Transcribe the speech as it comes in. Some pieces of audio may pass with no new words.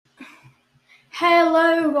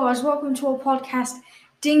Hello, guys. Welcome to our podcast,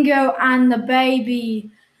 Dingo and the Baby.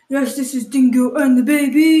 Yes, this is Dingo and the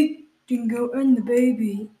Baby. Dingo and the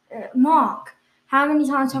Baby. Mark, how many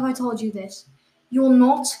times have I told you this? You're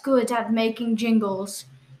not good at making jingles.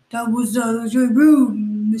 That was very rude,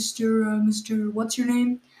 Mister. What's your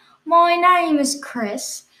name? My name is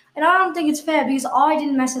Chris, and I don't think it's fair because I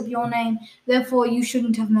didn't mess up your name. Therefore, you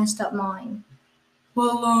shouldn't have messed up mine.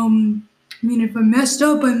 Well, if I messed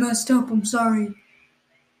up, I messed up. I'm sorry.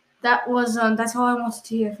 That's all I wanted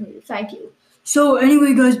to hear from you. Thank you. So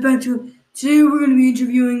anyway, guys, back to it. Today we're going to be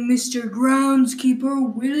interviewing Mr.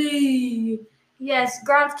 Groundskeeper Willie. Yes,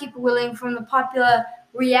 Groundskeeper Willie from the popular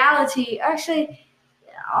reality. Actually,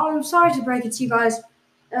 I'm sorry to break it to you guys.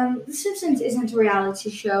 The Simpsons isn't a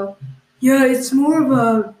reality show. Yeah, it's more of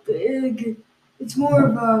a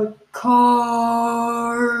cartoon.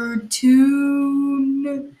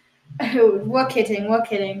 Oh, we're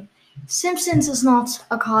kidding. Simpsons is not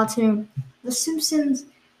a cartoon. The Simpsons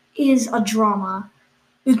is a drama.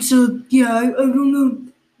 I don't know.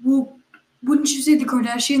 Well, wouldn't you say the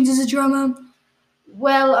Kardashians is a drama?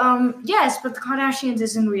 Well, yes, but the Kardashians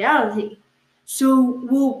is in reality. So,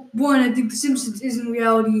 one, I think the Simpsons is in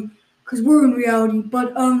reality because we're in reality.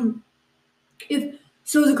 But if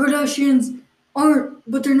so, the Kardashians aren't,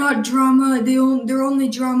 but they're not drama. They're only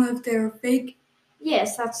drama if they're fake.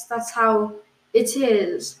 Yes, that's how it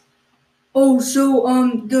is. Oh, so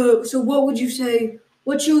what would you say?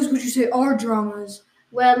 What shows would you say are dramas?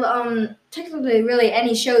 Well, technically, really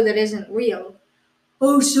any show that isn't real.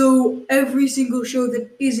 Oh, so every single show that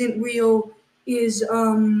isn't real is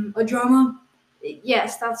a drama?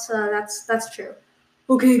 Yes, that's true.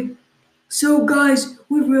 Okay, so guys,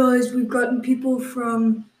 we've realized we've gotten people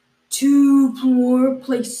from two more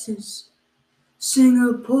places: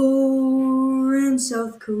 Singapore and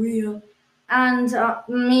South Korea. And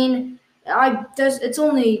it's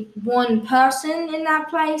only one person in that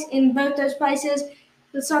place, in both those places.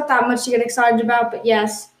 It's not that much to get excited about, but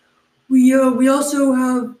yes. We also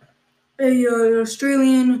have an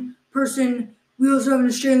Australian person. We also have an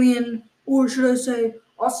Australian, or should I say,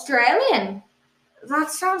 Australian?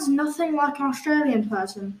 That sounds nothing like an Australian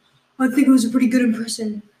person. I think it was a pretty good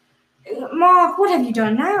impression. Mark, what have you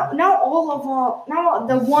done? Now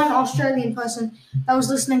the one Australian person that was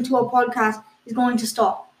listening to our podcast is going to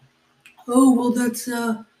stop. Oh well, that's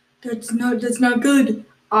not good.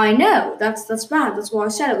 I know that's bad. That's why I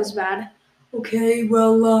said it was bad. Okay,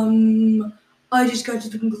 well, I just got to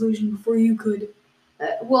the conclusion before you could.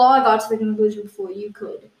 Well, I got to the conclusion before you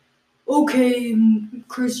could. Okay,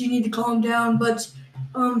 Chris, you need to calm down. But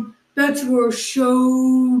back to our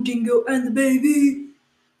show, Dingo and the Baby.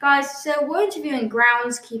 Guys, so we're interviewing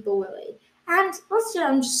Groundskeeper Willie. And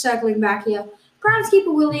I'm just circling back here.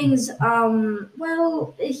 Groundskeeper Willie's,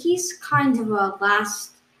 he's kind of a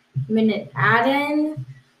last minute add-in.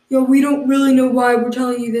 Yeah, we don't really know why we're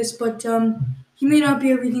telling you this, but he may not be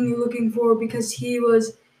everything you're looking for because he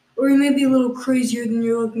may be a little crazier than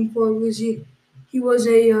you're looking for. We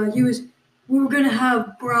were gonna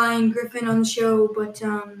have Brian Griffin on the show, but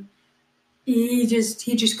he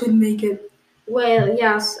just couldn't make it. Well,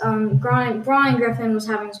 yes, Brian Griffin was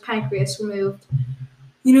having his pancreas removed.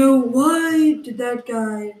 You know, why did that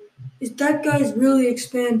guy's really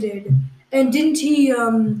expanded? And didn't he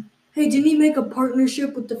make a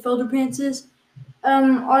partnership with the Felderpantses?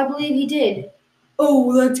 I believe he did.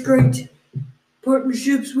 Oh, that's great.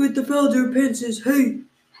 Partnerships with the Felderpantses, hey.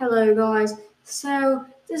 Hello, guys. So,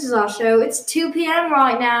 this is our show. It's 2 p.m.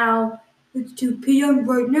 right now. It's 2 p.m.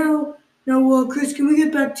 right now. Now, Chris, can we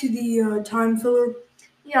get back to the time filler?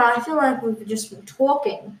 Yeah, I feel like we've just been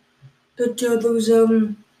talking. I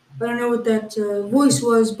don't know what that voice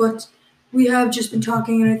was, but we have just been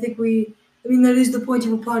talking, and that is the point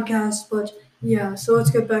of a podcast, but yeah, so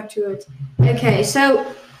let's get back to it. Okay, so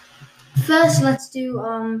first let's do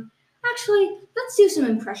some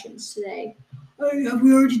impressions today. Have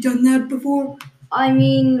we already done that before? I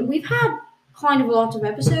mean, we've had kind of a lot of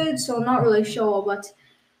episodes, so I'm not really sure, but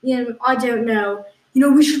I don't know.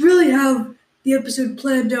 We should really have the episode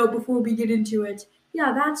planned out before we get into it.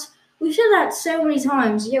 Yeah, we've said that so many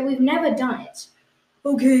times, yet we've never done it.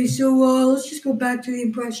 Okay, so let's just go back to the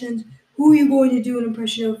impressions. Who are you going to do an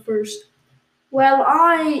impression of first? Well,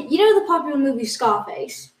 you know the popular movie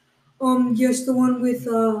Scarface? Yes, the one with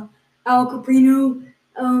Al Caprino.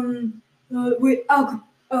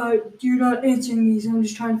 You're not answering me, so I'm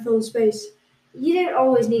just trying to fill the space. You don't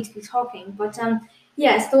always need to be talking, but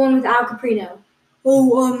yes, the one with Al Caprino.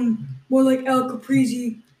 Oh, more like Al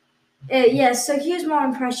Caprese. Yes, so here's my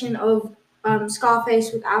impression of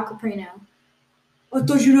Scarface with Al Caprino. I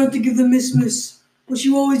thought you had to give the miss, but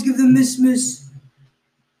you always give the miss.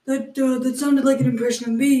 That sounded like an impression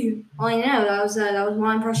of me. I know that was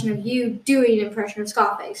my impression of you doing an impression of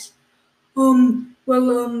Scarface.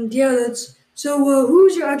 Yeah, that's so. Who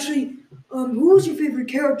was your favorite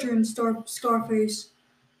character in Scarface?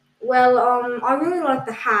 Well, I really like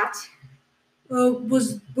the hat. What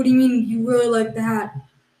do you mean you really like the hat?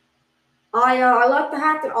 I like the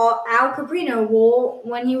hat that Al Caprino wore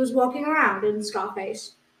when he was walking around in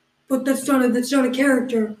Scarface. But that's not a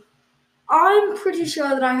character. I'm pretty sure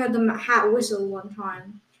that I heard the hat whistle one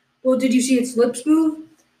time. Well, did you see its lips move?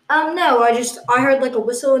 No, I heard like a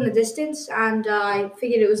whistle in the distance, and I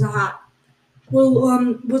figured it was a hat. Well,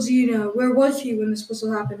 was he? Where was he when this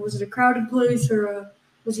whistle happened? Was it a crowded place, or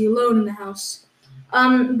was he alone in the house?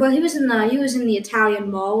 But he was in the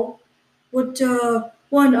Italian mall. What?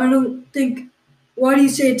 One, I don't think. Why do you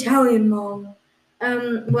say Italian mall?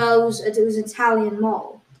 Well, it was Italian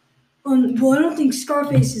mall. Well, I don't think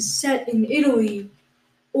Scarface is set in Italy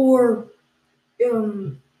or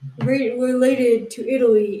um, related to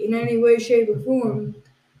Italy in any way, shape, or form.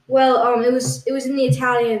 Well, it was in the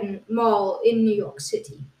Italian mall in New York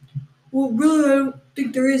City. Well, really, I don't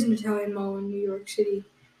think there is an Italian mall in New York City.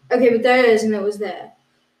 Okay, but there is, and it was there.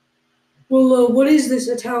 Well, what is this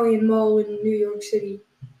Italian mall in New York City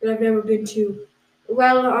that I've never been to?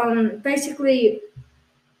 Well, basically,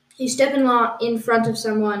 you step in front of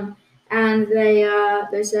someone, and they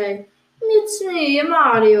say, "It's me,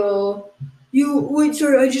 Mario." You wait,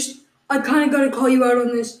 sorry. I kind of got to call you out on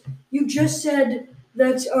this. You just said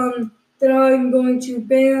that I'm going to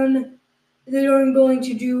ban that I'm going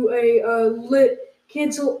to do a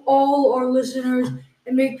cancel all our listeners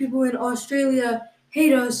and make people in Australia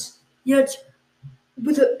hate us. Yet,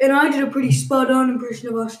 and I did a pretty spot on impression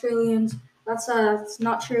of Australians. That's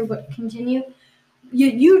not true, but continue.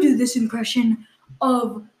 Yet you do this impression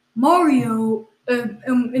of Mario,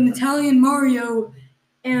 an Italian Mario,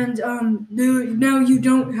 and now you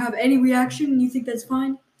don't have any reaction. You think that's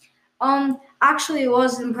fine? Actually, it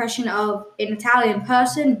was an impression of an Italian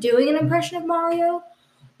person doing an impression of Mario.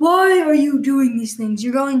 Why are you doing these things?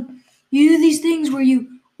 You do these things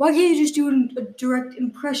why can't you just do a direct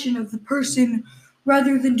impression of the person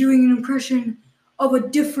rather than doing an impression of a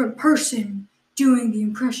different person doing the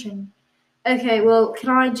impression? Okay, well, can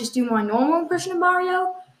I just do my normal impression of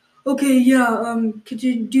Mario? Okay, yeah, could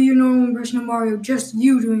you do your normal impression of Mario? Just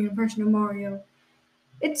you doing an impression of Mario.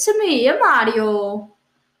 It's me, Mario.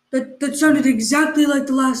 That sounded exactly like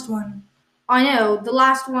the last one. I know, the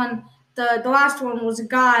last one was a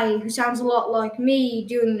guy who sounds a lot like me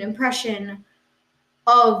doing an impression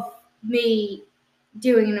of me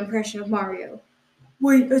doing an impression of Mario.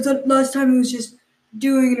 Wait, I thought last time it was just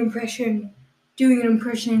doing doing an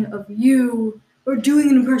impression of you, or doing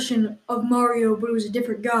an impression of Mario, but it was a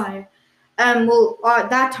different guy.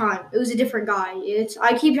 That time it was a different guy.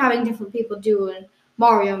 I keep having different people doing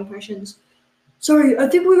Mario impressions. Sorry, I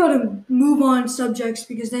think we gotta move on subjects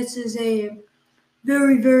because this is a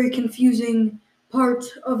very, very confusing part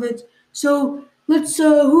of it. So let's.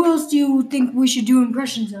 Who else do you think we should do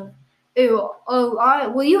impressions of?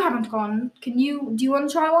 Well, you haven't gone. Can you? Do you want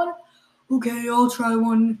to try one? Okay, I'll try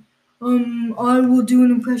one. I will do an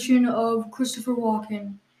impression of Christopher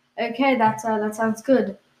Walken. Okay, that sounds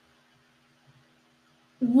good.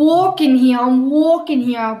 Walking here, I'm walking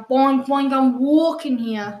here. Boing boing, I'm walking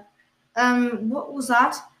here. What was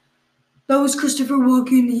that? That was Christopher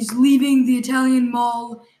Walken. He's leaving the Italian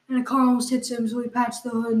mall, and a car almost hits him, so he pats the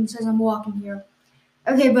hood and says, "I'm walking here."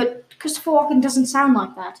 Okay, but Christopher Walken doesn't sound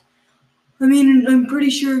like that. I mean, I'm pretty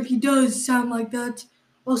sure he does sound like that.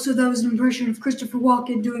 Also, that was an impression of Christopher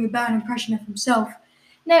Walken doing a bad impression of himself.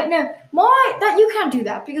 No, you can't do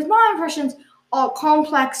that because my impressions are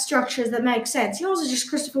complex structures that make sense. Yours is just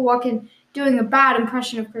Christopher Walken doing a bad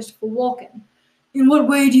impression of Christopher Walken. In what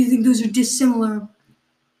way do you think those are dissimilar?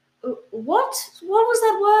 What? What was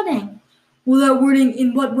that wording? Well, that wording.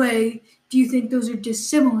 In what way do you think those are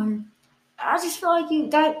dissimilar? I just feel like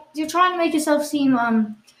you're trying to make yourself seem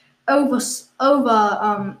over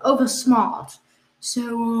smart.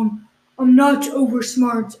 So I'm not over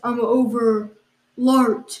smart. I'm over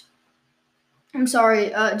lart. I'm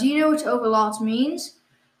sorry. Do you know what over lart means?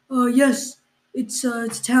 Yes. It's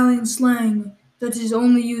Italian slang that is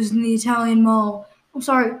only used in the Italian mall. I'm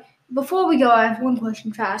sorry. Before we go, I have one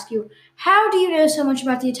question to ask you. How do you know so much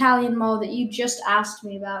about the Italian mall that you just asked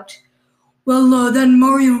me about? Well, that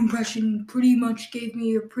Mario impression pretty much gave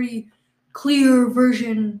me a pretty clear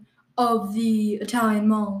version of the Italian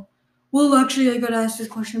mall. Well, actually, I gotta ask this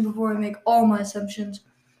question before I make all my assumptions.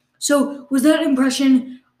 So, was that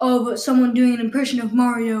impression of someone doing an impression of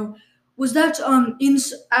Mario, Was that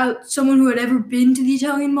someone who had ever been to the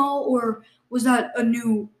Italian Mall, or was that a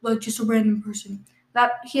new, like, just a random person?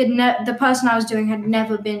 That the person I was doing had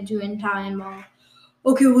never been to an Italian Mall.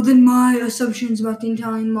 Okay, well then my assumptions about the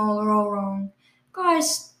Italian Mall are all wrong.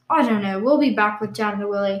 Guys, I don't know. We'll be back with Janet and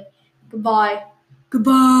Willie. Goodbye.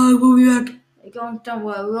 Goodbye. We'll be back. Don't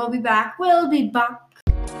worry. We'll be back. We'll be back.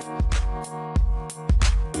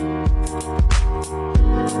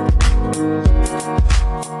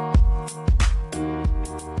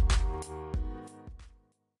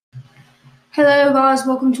 Hello, guys.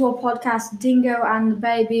 Welcome to our podcast, Dingo and the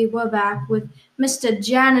Baby. We're back with Mr.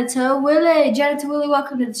 Janitor Willie. Janitor Willie,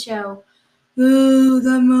 welcome to the show. Oh,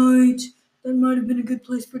 that might have been a good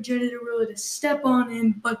place for Janitor Willie to step on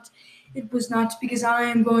him, but it was not because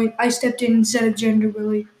I stepped in instead of Janitor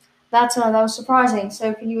Willie. That was surprising.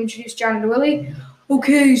 So, can you introduce Janitor Willie?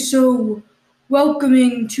 Okay, so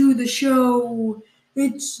welcoming to the show,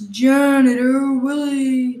 it's Janitor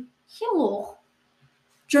Willie. Hello.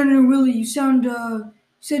 Janitor Willie, you sound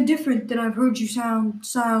different than I've heard you sound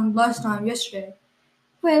yesterday.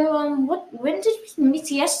 Well, when did we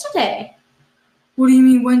meet yesterday? What do you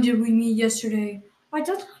mean, when did we meet yesterday? I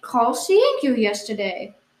don't recall seeing you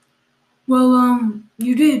yesterday. Well,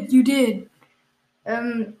 you did.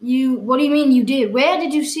 What do you mean you did? Where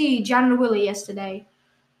did you see Janitor Willie yesterday?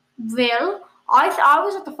 Well, I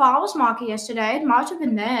was at the farmer's market yesterday. It might have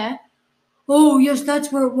been there. Oh, yes,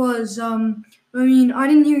 that's where it was. I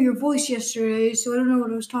didn't hear your voice yesterday, so I don't know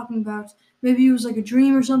what I was talking about. Maybe it was like a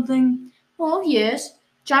dream or something. Oh, yes.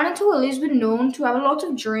 Janitor Willie's been known to have a lot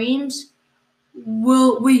of dreams.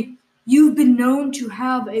 Well, wait, you've been known to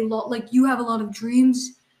have you have a lot of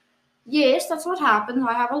dreams? Yes, that's what happens.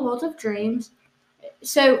 I have a lot of dreams.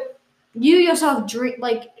 So, you yourself dream,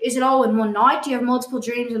 is it all in one night? Do you have multiple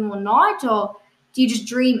dreams in one night, or do you just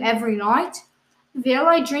dream every night? Well,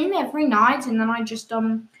 I dream every night, and then I just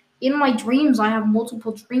in my dreams I have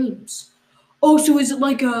multiple dreams. Oh, so is it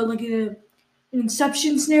like an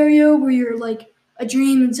Inception scenario where you're like a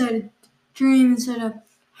dream inside a dream inside a?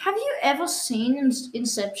 Have you ever seen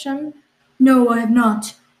Inception? No, I have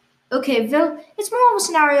not. Okay, well, it's more of a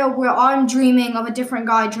scenario where I'm dreaming of a different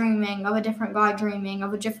guy dreaming of a different guy dreaming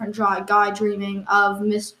of a different guy dreaming of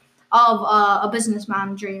a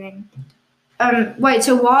businessman dreaming. Wait.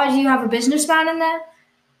 So why do you have a businessman in there?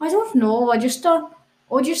 I don't know. I just like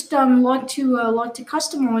to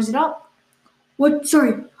customize it up. What?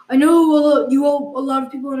 Sorry. I know a lot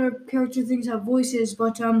of people in our character things have voices,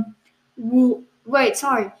 but wait.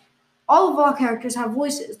 Sorry. All of our characters have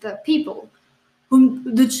voices. They're people.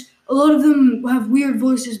 That's a lot of them have weird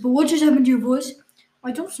voices. But what just happened to your voice?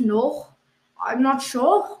 I don't know. I'm not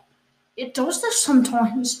sure. It does this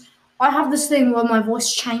sometimes. I have this thing where my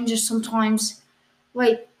voice changes sometimes.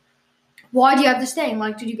 Wait, why do you have this thing?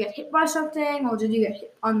 Like, did you get hit by something, or did you get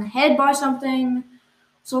hit on the head by something?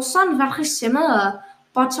 So it sounds very similar.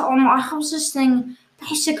 But I have this thing.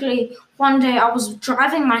 Basically, one day I was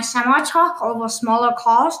driving my semi-truck over smaller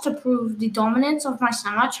cars to prove the dominance of my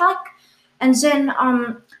semi-truck, and then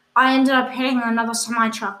I ended up hitting another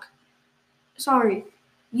semi-truck. Sorry,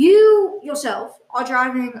 you yourself are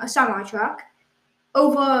driving a semi-truck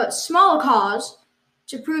over smaller cars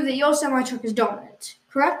to prove that your semi-truck is dominant,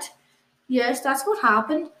 correct? Yes, that's what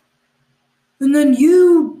happened. And then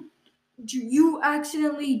you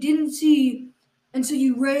accidentally didn't see, and so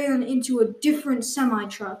you ran into a different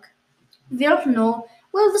semi-truck. No.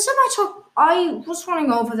 Well, the semi-truck, I was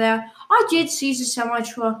running over there. I did see the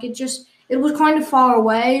semi-truck. It was kind of far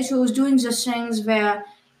away, so it was doing those things where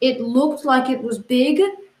it looked like it was big,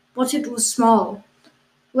 but it was small.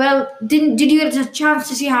 Well, did you get a chance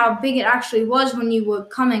to see how big it actually was when you were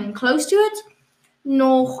coming close to it?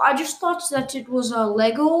 No, I just thought that it was a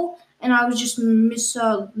Lego, and I was just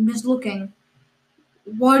mislooking.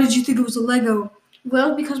 Why did you think it was a Lego?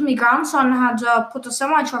 Well, because my grandson had put a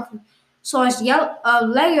semi-truck-sized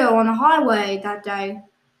Lego on the highway that day.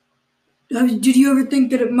 Did you ever think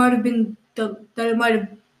that it might have been a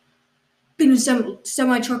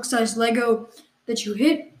semi-truck-sized Lego that you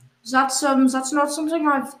hit? That's not something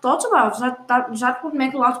I've thought about. That would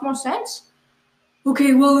make a lot more sense.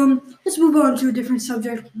 Okay, well, let's move on to a different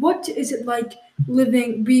subject. What is it like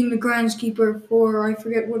being the groundskeeper for, I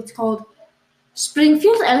forget what it's called,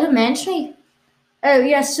 Springfield Elementary? Oh,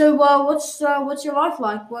 yes. So, what's your life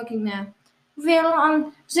like working there?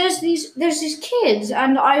 Well, there's these kids,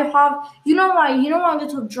 and I have, my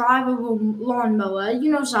little drivable lawnmower.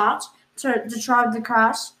 You know that to drive the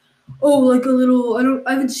grass. Oh, like a little.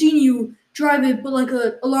 I haven't seen you drive it, but like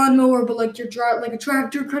a lawnmower, but like like a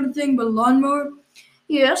tractor kind of thing, but a lawnmower.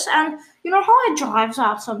 Yes, and you know how I drive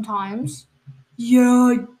that sometimes?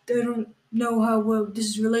 Yeah, don't know how this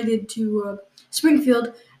is related to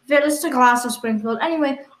Springfield. Well, it's the glass of Springfield.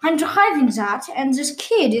 Anyway, I'm driving that, and this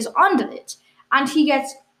kid is under it, and he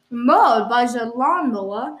gets mowed by the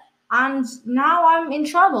lawnmower, and now I'm in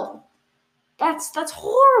trouble. That's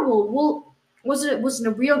horrible. Well, was it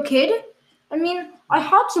a real kid? I mean, I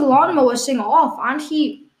had the lawnmower sing off, and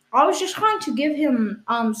I was just trying to give him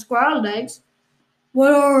squirrel legs.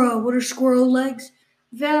 What are squirrel legs?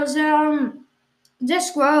 There's there's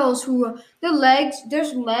squirrels who their legs.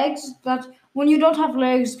 There's legs that when you don't have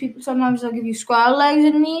legs, people sometimes they'll give you squirrel legs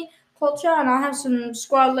in me culture, and I have some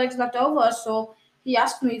squirrel legs left over, so he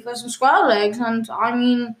asked me for some squirrel legs, and I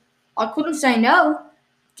mean, I couldn't say no.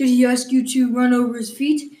 Did he ask you to run over his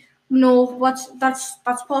feet? No, but that's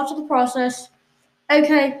part of the process.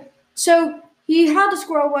 Okay, so he had the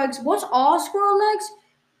squirrel legs. What are squirrel legs?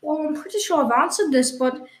 Well, I'm pretty sure I've answered this,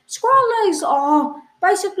 but squirrel legs are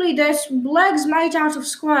basically there's legs made out of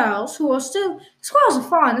squirrels who are still squirrels are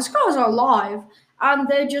fine. The squirrels are alive, and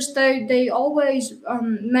they always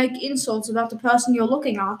make insults about the person you're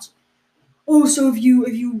looking at. Oh, so if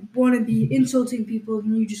you want to be insulting people,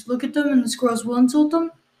 then you just look at them, and the squirrels will insult them.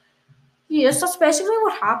 Yes, that's basically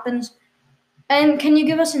what happens. And can you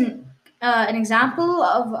give us an example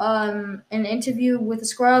of an interview with a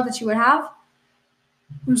squirrel that you would have?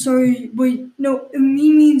 I'm sorry, wait, no,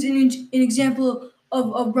 he means an example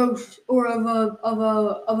of a roast or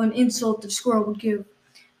of an insult that a squirrel would give.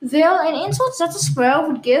 Well, an insult that a squirrel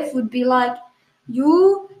would give would be like,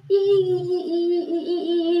 you.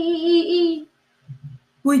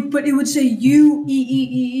 Wait, but it would say you.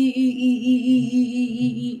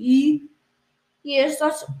 Yes,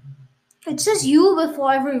 that's. It says you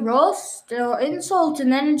before every roast or insult,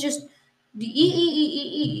 and then it just the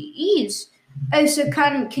e's. Oh, so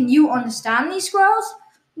can you understand these squirrels?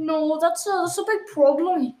 No, that's a big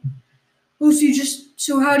problem. Oh,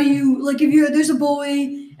 so how do you like if there's a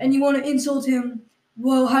boy and you want to insult him?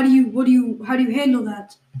 Well, how do you handle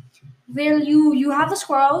that? Well, you have the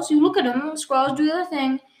squirrels. You look at them. Squirrels do their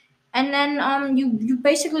thing, and then you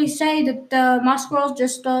basically say that my squirrels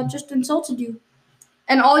just insulted you.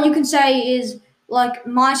 And all you can say is like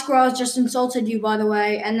my squirrels just insulted you, by the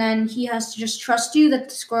way, and then he has to just trust you that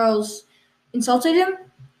the squirrels insulted him.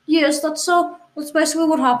 Yes, that's basically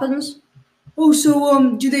what happens. Oh,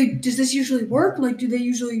 so does this usually work? Like, do they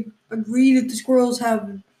usually agree that the squirrels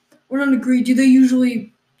have, or not agree? Do they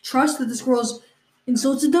usually trust that the squirrels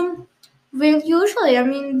insulted them? Well, usually, I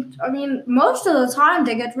mean, most of the time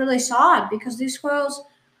they get really sad because these squirrels,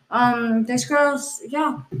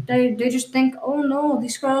 yeah, they just think, oh no,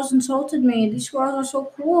 these squirrels insulted me. These squirrels are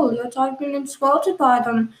so cool. Yet I've been insulted by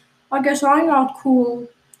them. I guess I'm not cool.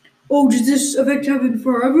 Oh, does this effect happen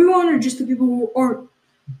for everyone or just the people who aren't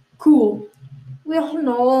cool? Well,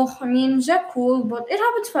 no, I mean, they're cool, but it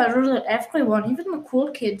happens for literally everyone, even the cool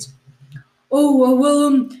kids. Oh,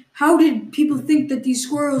 well, how did people think that these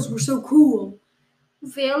squirrels were so cool?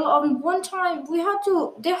 Well, one time they had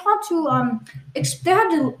to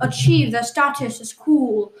achieve their status as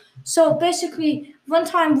cool. So basically, one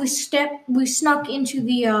time we snuck into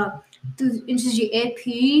the AP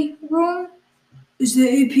room. Is the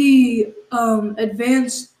AP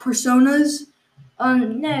advanced personas?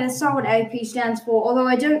 No, that's not what AP stands for. Although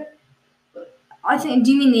I don't, I think.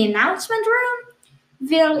 Do you mean the announcement room?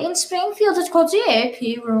 Well, in Springfield, it's called the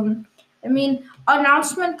AP room. I mean,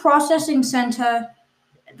 announcement processing center.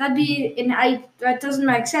 That'd be that doesn't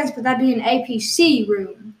make sense, but that'd be an APC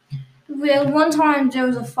room. Well, one time there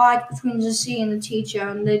was a fight between the C and the teacher,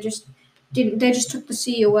 and they just took the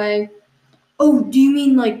C away. Oh, do you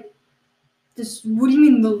mean like this? What do you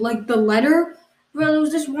mean the letter? Well, there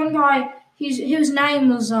was this one guy. His name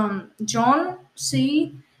was John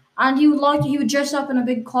C, and he would dress up in a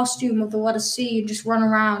big costume with the letter C and just run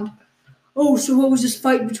around. Oh, so what was this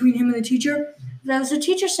fight between him and the teacher? The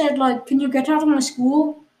teacher said like, "Can you get out of my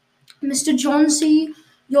school, Mr. John C?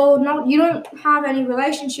 You don't have any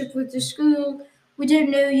relationship with the school. We don't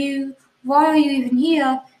know you. Why are you even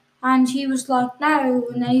here?" And he was like, "No,"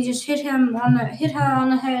 and then he just hit her on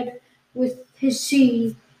the head with his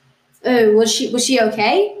C. Oh, was she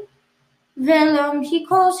okay? Well, he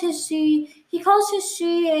calls his C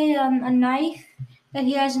a knife that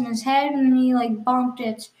he has in his head, and he like bonked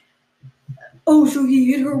it. Oh, so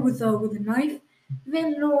he hit her with a knife?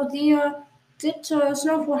 Well, no, that's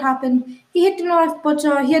not what happened. He hit the knife, but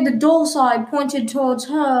he had the dull side pointed towards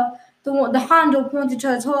her, the handle pointed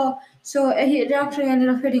towards her, so it actually ended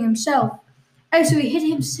up hitting himself. Oh, so he hit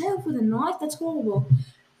himself with a knife? That's horrible.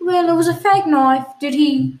 Well, it was a fake knife. Did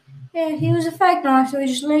he? Yeah, he was a fake knife, so he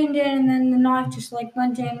just leaned in, and then the knife just like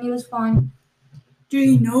went in, and he was fine. Did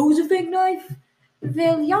he know it was a fake knife?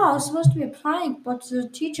 Well, yeah, it was supposed to be a prank, but the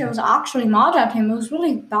teacher was actually mad at him. It was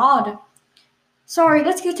really bad. Sorry,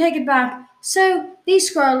 take it back. So, these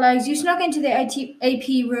squirrel legs, you snuck into the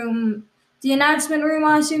AP room, the announcement room,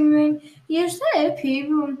 I assume you mean? Yes, the AP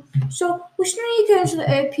room. So, we sneak into the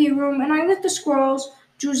AP room, and I let the squirrels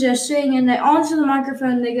do their sing, and they onto the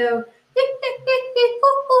microphone, they go,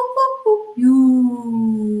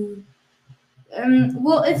 you.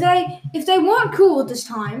 Well, if they weren't cool at this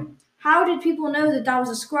time, how did people know that that was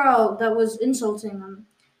a squirrel that was insulting them?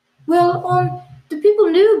 Well, the people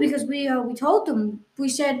knew because we told them. We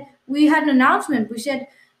said we had an announcement. We said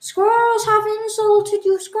squirrels have insulted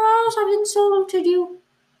you. Squirrels have insulted you.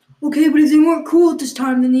 Okay, but if they weren't cool at this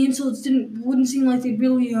time, then the insults wouldn't seem like they'd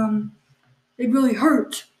really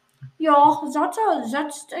hurt. Yeah, that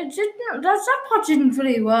part didn't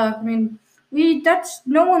really work. I mean, we that's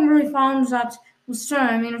no one really found that was true.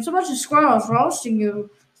 I mean, it's a bunch of squirrels roasting you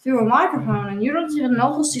through a microphone, and you don't even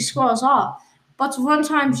know who these squirrels are. But one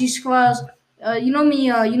time, these squirrels, you know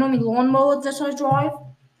me, lawnmower that I drive.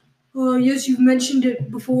 Yes, you've mentioned it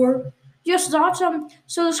before. Yes, that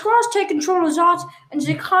so the squirrels take control of that, and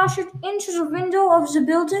they crash it into the window of the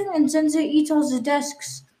building, and then they eat all the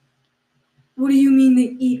desks. What do you mean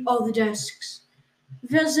they eat all the desks?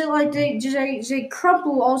 Because they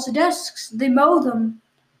crumple all the desks. They mow them.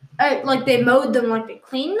 Like they mowed them, like they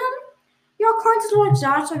cleaned them. Yeah, kind of like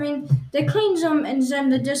that. I mean, they cleaned them, and then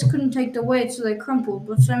the desk couldn't take the weight, so they crumpled.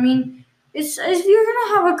 But I mean, it's if you're gonna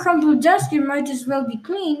have a crumpled desk, it might as well be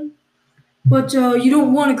clean. But you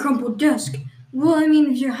don't want a crumpled desk. Well, I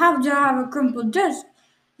mean, if you have to have a crumpled desk,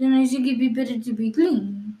 then I think it'd be better to be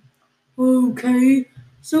clean. Okay.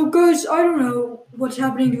 So guys, I don't know what's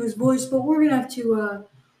happening to his voice, but we're gonna have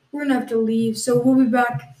to leave. So we'll be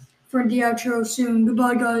back for the outro soon.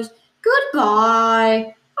 Goodbye guys.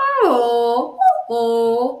 Goodbye. Oh,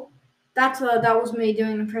 oh. That was me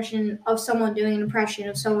doing an impression of someone doing an impression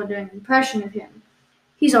of someone doing an impression of him.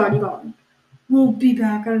 He's already gone. We'll be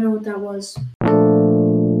back. I don't know what that was.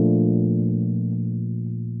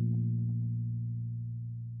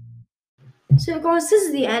 So, guys, this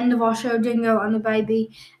is the end of our show, Dingo and the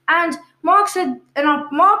Baby. And Mark and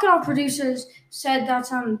our producers said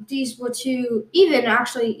that these were two, even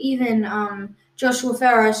Joshua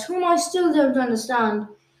Ferris, whom I still don't understand,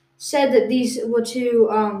 said that these were two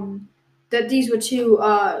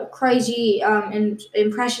crazy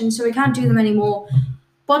impressions, so we can't do them anymore.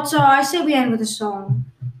 But I say we end with a song.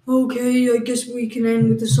 Okay, I guess we can end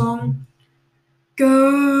with a song.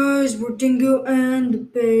 Guys, we're Dingo and the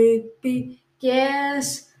Baby.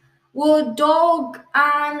 Yes, we're a dog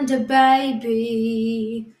and a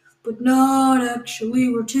baby, but not actually,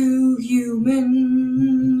 we're two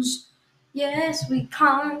humans. Yes, we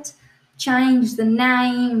can't change the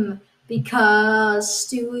name because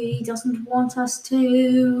Stewie doesn't want us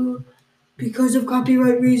to, because of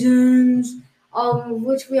copyright reasons,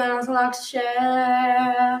 which we are not allowed to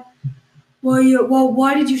share.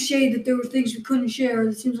 Why did you say that there were things we couldn't share?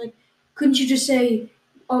 It seems like, couldn't you just say,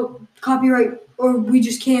 oh, copyright, or we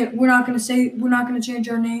just can't, we're not going to change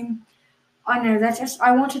our name? I know,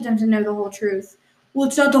 I wanted them to know the whole truth. Well,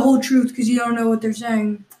 it's not the whole truth because you don't know what they're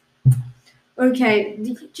saying. Okay,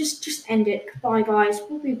 just end it. Bye, guys.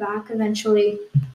 We'll be back eventually.